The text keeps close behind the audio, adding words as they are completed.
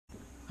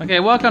Okay,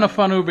 welcome to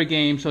Fun Uber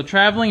Game. So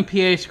Traveling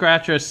PA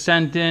Scratcher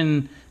sent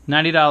in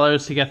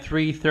 $90 to get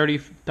three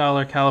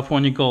 $30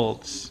 California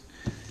Golds.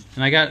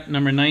 And I got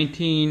number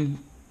 19,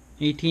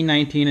 18,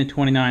 19, and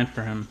 29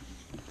 for him.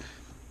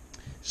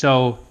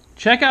 So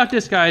check out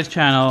this guy's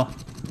channel.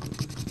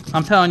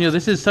 I'm telling you,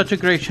 this is such a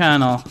great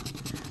channel.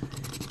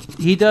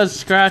 He does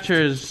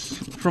scratchers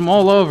from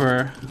all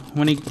over.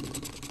 When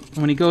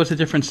he goes to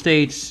different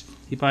states,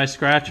 he buys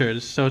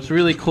scratchers. So it's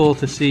really cool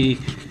to see.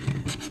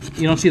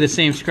 You don't see the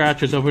same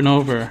scratchers over and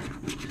over.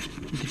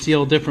 You can see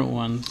all different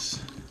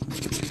ones.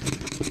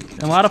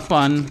 A lot of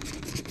fun.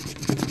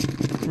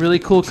 Really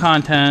cool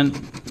content.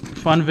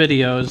 Fun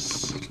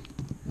videos.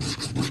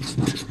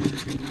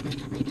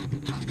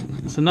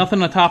 So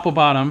nothing on top or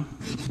bottom.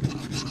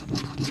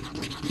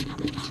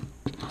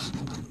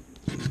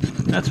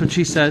 That's what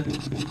she said.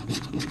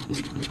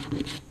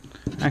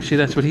 Actually,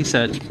 that's what he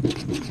said.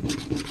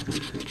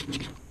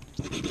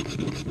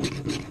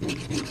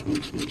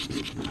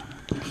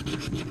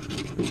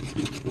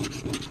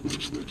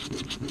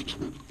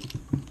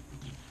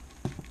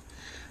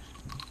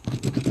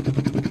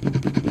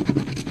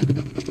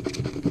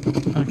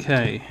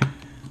 Okay,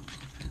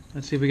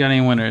 let's see if we got any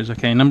winners.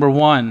 Okay, number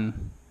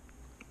 1,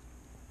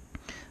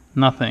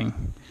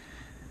 nothing.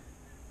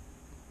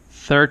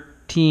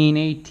 13,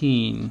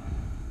 18.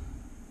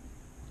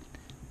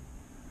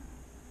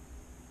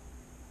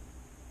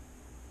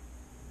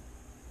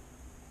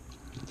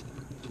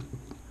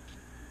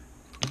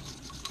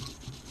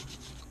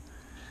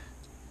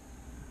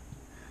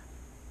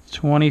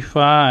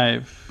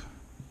 $25.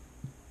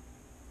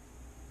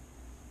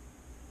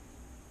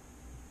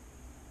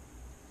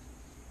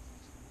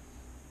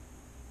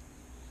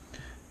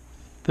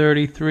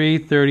 33,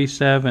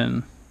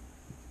 37.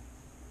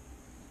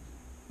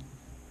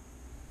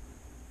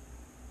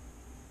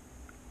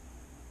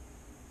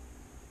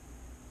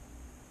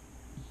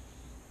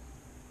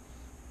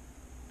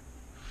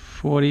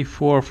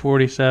 $44,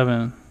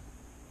 47.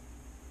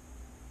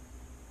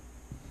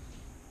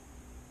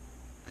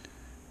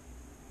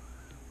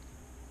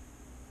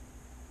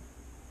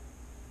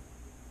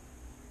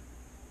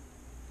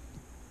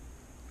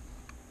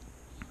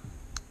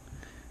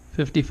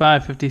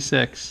 $55,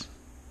 56.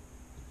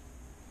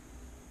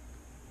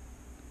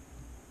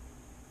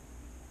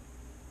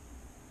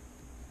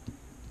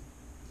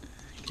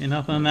 Okay,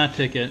 nothing on that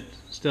ticket.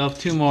 Still have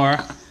 2 more.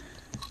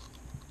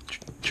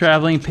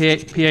 Traveling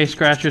PA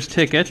Scratchers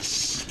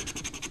tickets.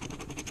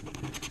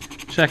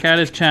 Check out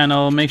his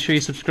channel. Make sure you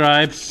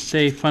subscribe.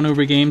 Say Fun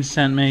Uber Games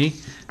sent me.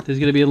 There's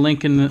going to be a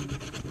link in the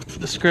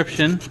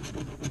description.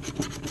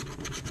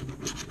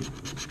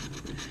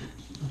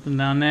 Nothing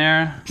down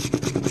there.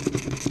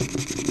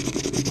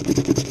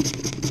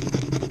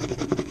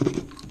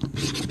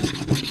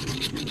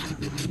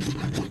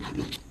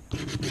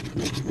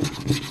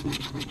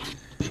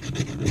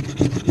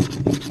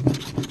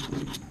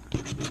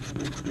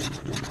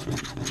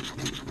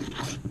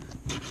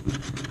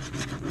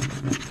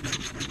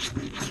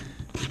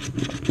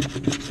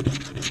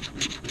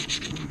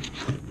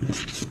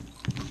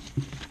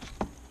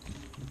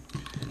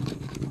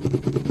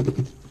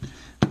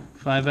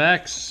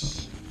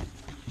 $5X.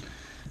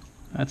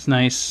 That's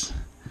nice.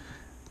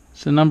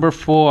 So number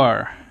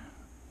 4.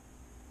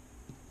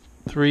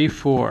 3,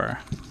 4.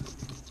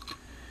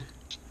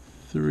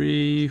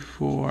 3,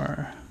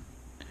 4.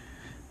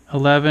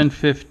 11,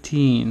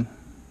 15.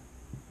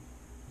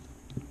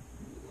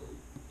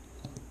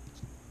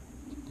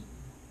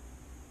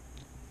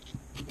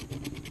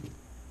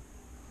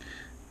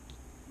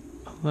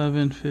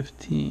 11,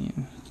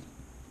 15.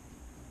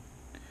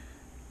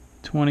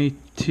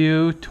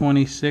 22,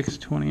 26,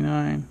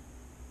 29.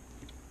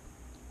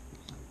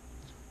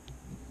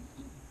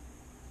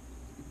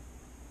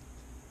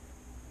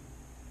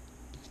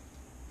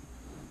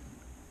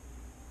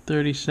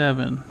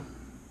 37.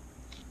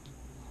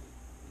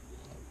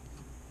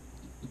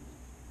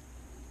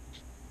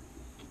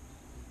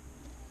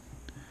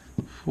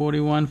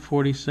 41,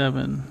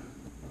 47.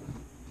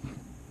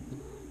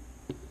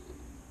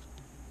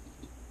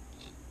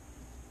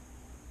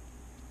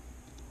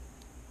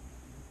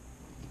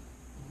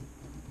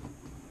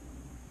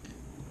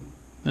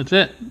 'That's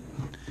it.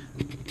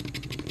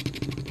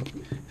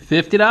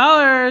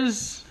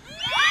 $50.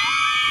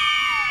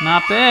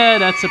 Not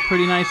bad. That's a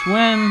pretty nice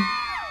win.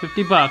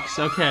 $50.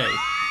 Okay.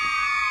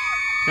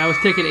 That was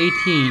ticket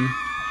 18.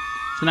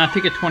 So now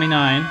ticket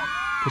 29,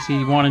 because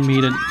he wanted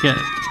me to get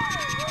it.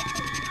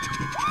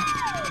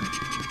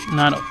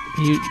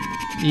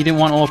 He didn't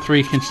want all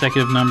 3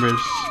 consecutive numbers.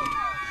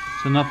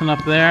 So nothing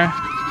up there.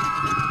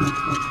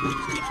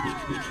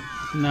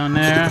 Down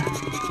there.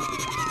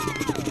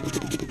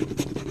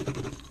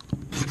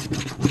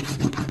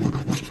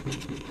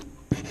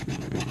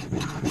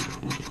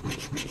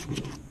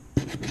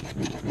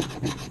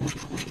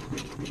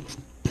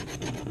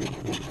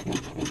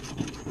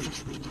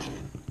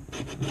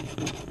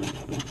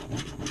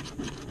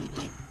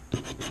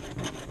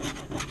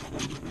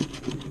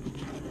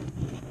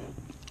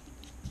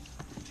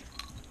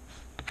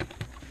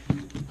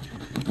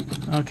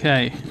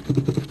 Okay.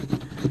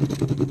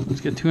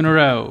 Let's get 2 in a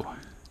row.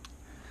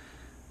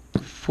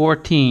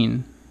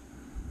 14.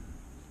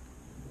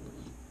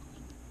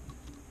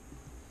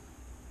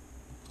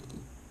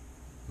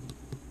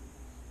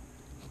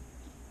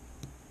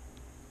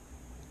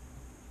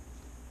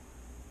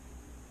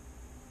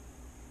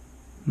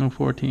 No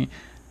 14.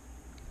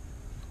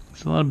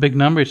 There's a lot of big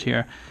numbers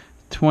here.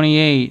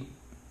 28.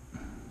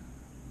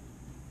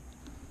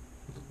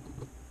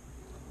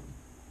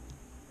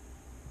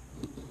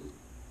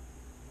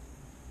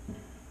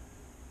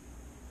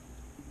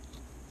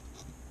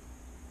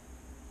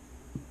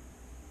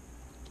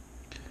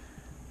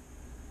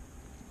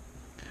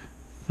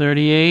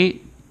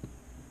 $38,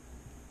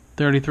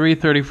 $33,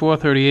 $34,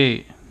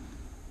 $38.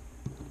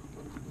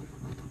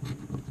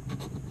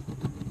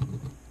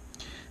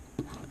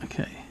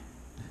 Okay.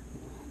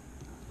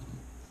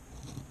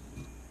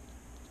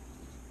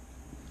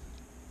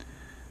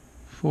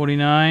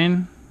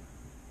 $49,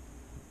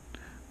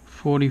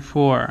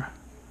 $44,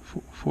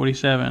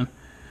 $47,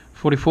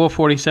 $44,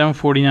 $47,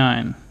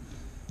 $49.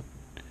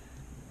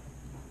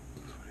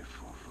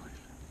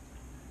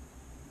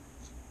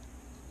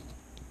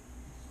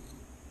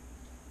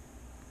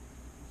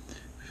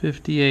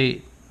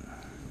 58.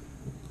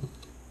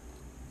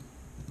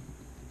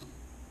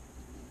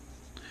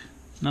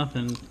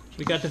 Nothing.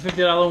 We got the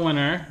 $50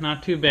 winner.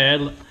 Not too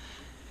bad.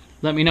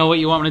 Let me know what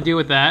you want me to do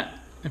with that.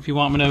 If you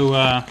want me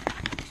to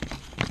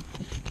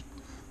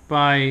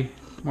buy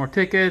more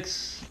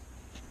tickets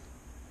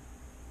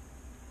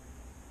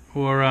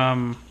or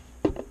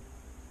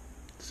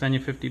send you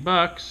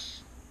 $50.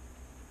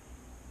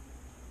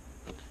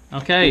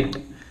 Okay.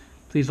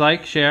 Please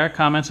like, share,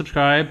 comment,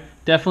 subscribe.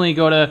 Definitely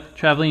go to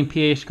Traveling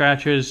PA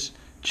Scratcher's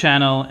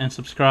channel and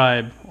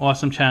subscribe.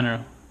 Awesome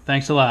channel.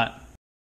 Thanks a lot.